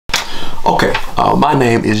My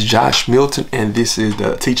name is Josh Milton, and this is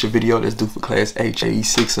the teacher video that's due for class HAE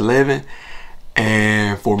 611.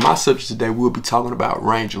 And for my subject today, we'll be talking about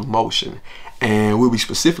range of motion, and we'll be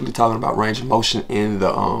specifically talking about range of motion in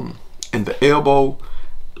the elbow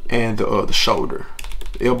and the shoulder,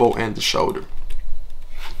 the elbow and the shoulder.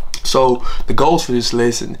 So the goals for this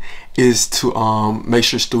lesson is to make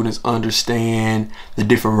sure students understand the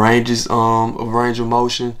different ranges of range of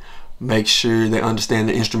motion. Make sure they understand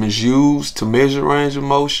the instruments used to measure range of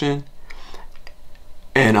motion,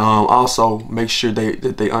 and also make sure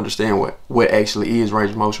that they understand what actually is range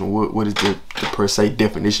of motion. What is the per se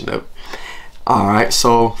definition of it. All right,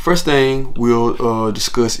 so first thing we'll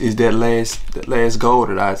discuss is that last goal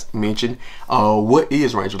that I mentioned. What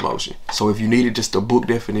is range of motion? So if you needed just a book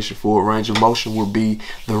definition for range of motion, would be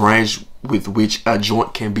the range with which a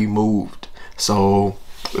joint can be moved. So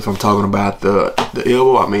if I'm talking about the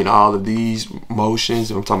elbow, I mean all of these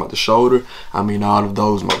motions. If I'm talking about the shoulder, I mean all of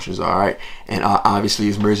those motions. All right, and obviously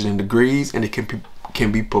it's measured in degrees, and it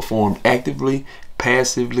can be performed actively,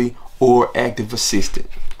 passively, or active assisted.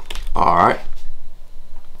 All right,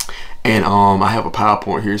 and I have a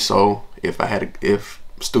PowerPoint here, so if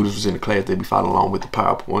students was in the class, they'd be following along with the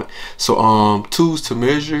PowerPoint. So tools to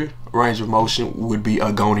measure range of motion would be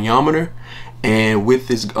a goniometer, and with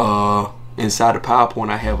this inside the PowerPoint,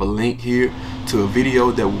 I have a link here to a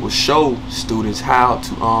video that will show students how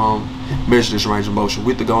to measure this range of motion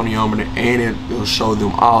with the goniometer, and it'll show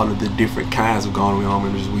them all of the different kinds of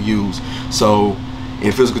goniometers we use. So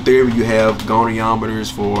in physical therapy, you have goniometers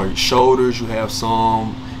for shoulders, you have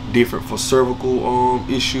some different for cervical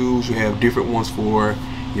issues, you have different ones for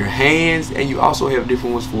your hands, and you also have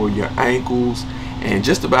different ones for your ankles. And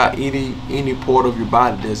just about any part of your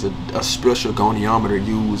body, there's a special goniometer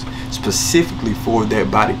used specifically for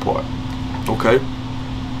that body part. Okay,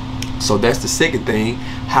 so that's the second thing.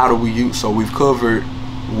 How do we use? So we've covered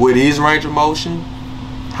what is range of motion,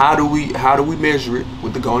 how do we measure it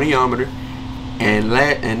with the goniometer, and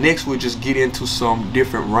next we'll just get into some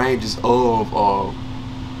different ranges of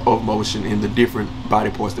motion in the different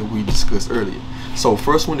body parts that we discussed earlier. So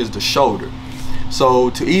first one is the shoulder.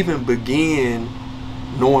 So to even begin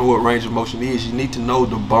knowing what range of motion is, you need to know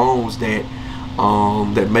the bones that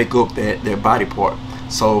make up that body part.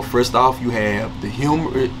 So first off, you have the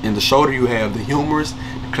humerus. In the shoulder, you have the humerus,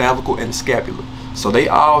 the clavicle, and the scapula. So they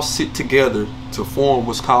all sit together to form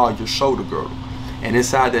what's called your shoulder girdle. And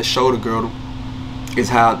inside that shoulder girdle is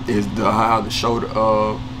how the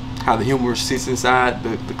humerus sits inside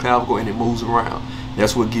the clavicle, and it moves around.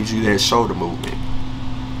 That's what gives you that shoulder movement.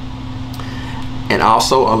 And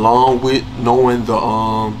also, along with knowing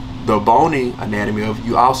the bony anatomy of it,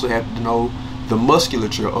 you also have to know the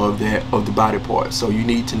musculature of the body part. So you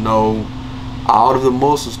need to know all of the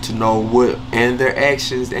muscles to know what, and their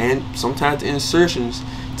actions, and sometimes the insertions,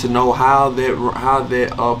 to know how that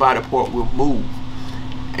body part will move.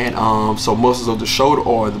 And so muscles of the shoulder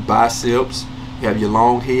are the biceps. You have your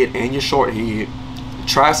long head and your short head, the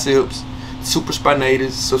triceps,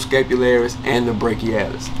 supraspinatus, subscapularis, and the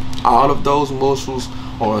brachialis. All of those muscles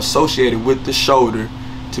are associated with the shoulder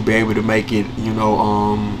to be able to make it,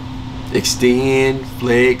 extend,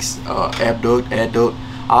 flex, abduct, adduct.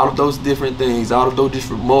 All of those different things, all of those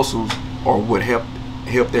different muscles are what help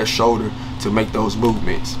their shoulder to make those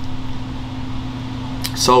movements.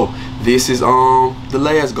 So this is the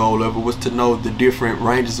last goal of it, was to know the different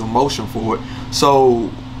ranges of motion for it.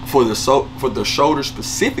 So for the shoulder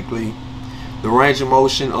specifically, the range of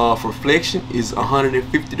motion for flexion is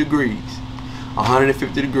 150 degrees.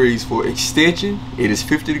 150 degrees. For extension, it is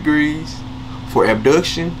 50 degrees. For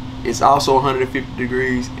abduction, it's also 150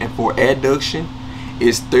 degrees. And for adduction,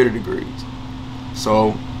 it's 30 degrees.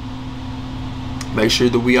 So make sure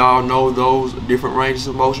that we all know those different ranges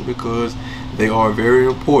of motion, because they are very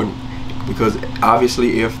important. Because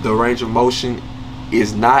obviously, if the range of motion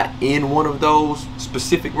is not in one of those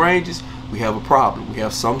specific ranges, we have a problem. We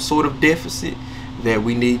have some sort of deficit that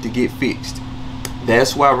we need to get fixed.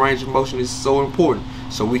 That's why range of motion is so important,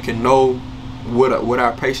 so we can know what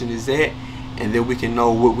our patient is at, and then we can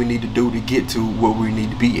know what we need to do to get to where we need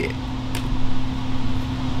to be at.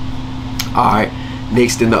 All right,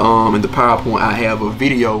 next in the PowerPoint, I have a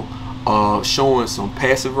video showing some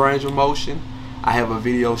passive range of motion. I have a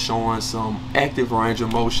video showing some active range of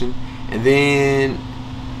motion, and then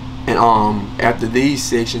after these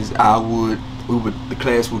sections, the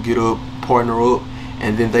class would get up, partner up,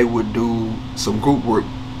 and then they would do some group work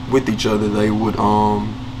with each other. They would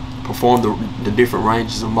perform the different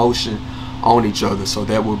ranges of motion on each other. So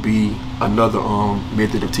that would be another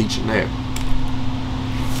method of teaching that.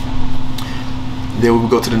 Then we will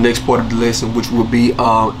go to the next part of the lesson, which will be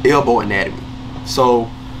elbow anatomy. So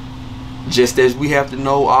just as we have to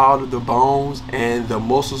know all of the bones and the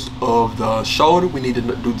muscles of the shoulder, we need to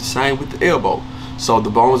do the same with the elbow. So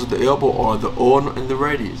the bones of the elbow are the ulnar and the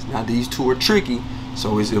radius. Now these two are tricky,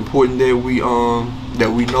 so it's important that we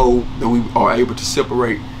know that we are able to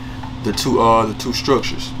separate the two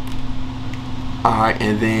structures. All right,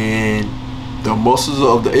 and then the muscles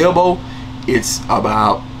of the elbow, it's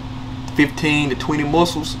about 15 to 20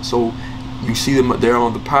 muscles. So you see them there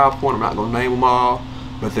on the PowerPoint. I'm not gonna name them all,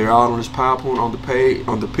 but they're all on this PowerPoint on the page,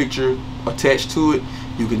 on the picture attached to it.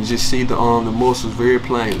 You can just see the muscles very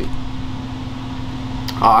plainly.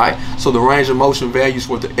 Alright, so the range of motion values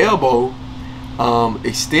for the elbow,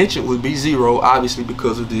 extension would be 0, obviously,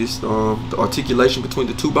 because of this, the articulation between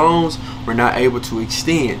the two bones, we're not able to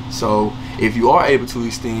extend. So if you are able to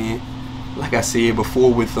extend, like I said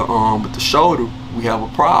before with the shoulder, we have a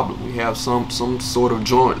problem. We have some sort of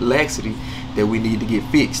joint laxity that we need to get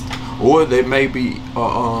fixed, or there may be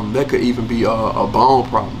that could even be a bone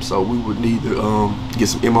problem. So we would need to get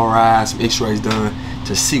some MRIs, some X-rays done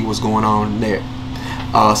to see what's going on in there.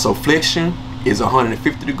 So flexion is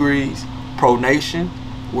 150 degrees, pronation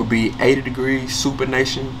would be 80 degrees,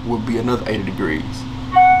 supination would be another 80 degrees.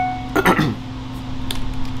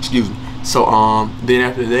 Excuse me. So then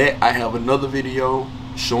after that, I have another video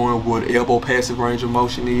showing what elbow passive range of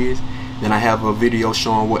motion is. Then I have a video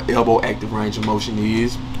showing what elbow active range of motion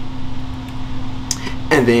is.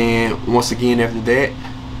 And then once again after that,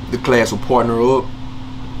 the class will partner up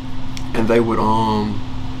and they would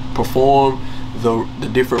perform the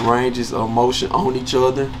different ranges of motion on each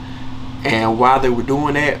other. And while they were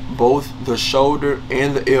doing that, both the shoulder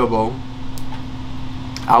and the elbow,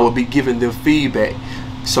 I would be giving them feedback.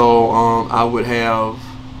 So I would have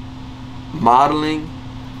modeling,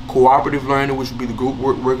 cooperative learning, which would be the group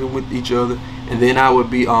working with each other, and then I would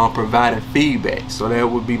be providing feedback. So that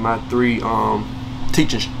would be my three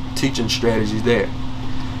teaching strategies there.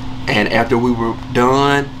 And after we were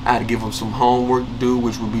done, I'd give them some homework to do,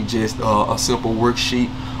 which would be just a simple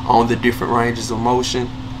worksheet on the different ranges of motion,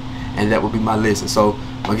 and that would be my lesson. So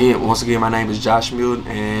again, once again, my name is Josh Milton,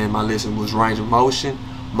 and my lesson was range of motion.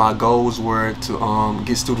 My goals were to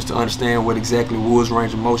get students to understand what exactly was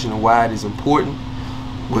range of motion and why it is important,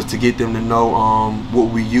 was to get them to know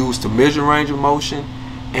what we use to measure range of motion,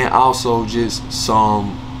 and also just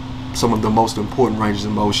some of the most important ranges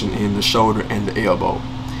of motion in the shoulder and the elbow.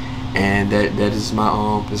 And that is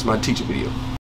my teacher video.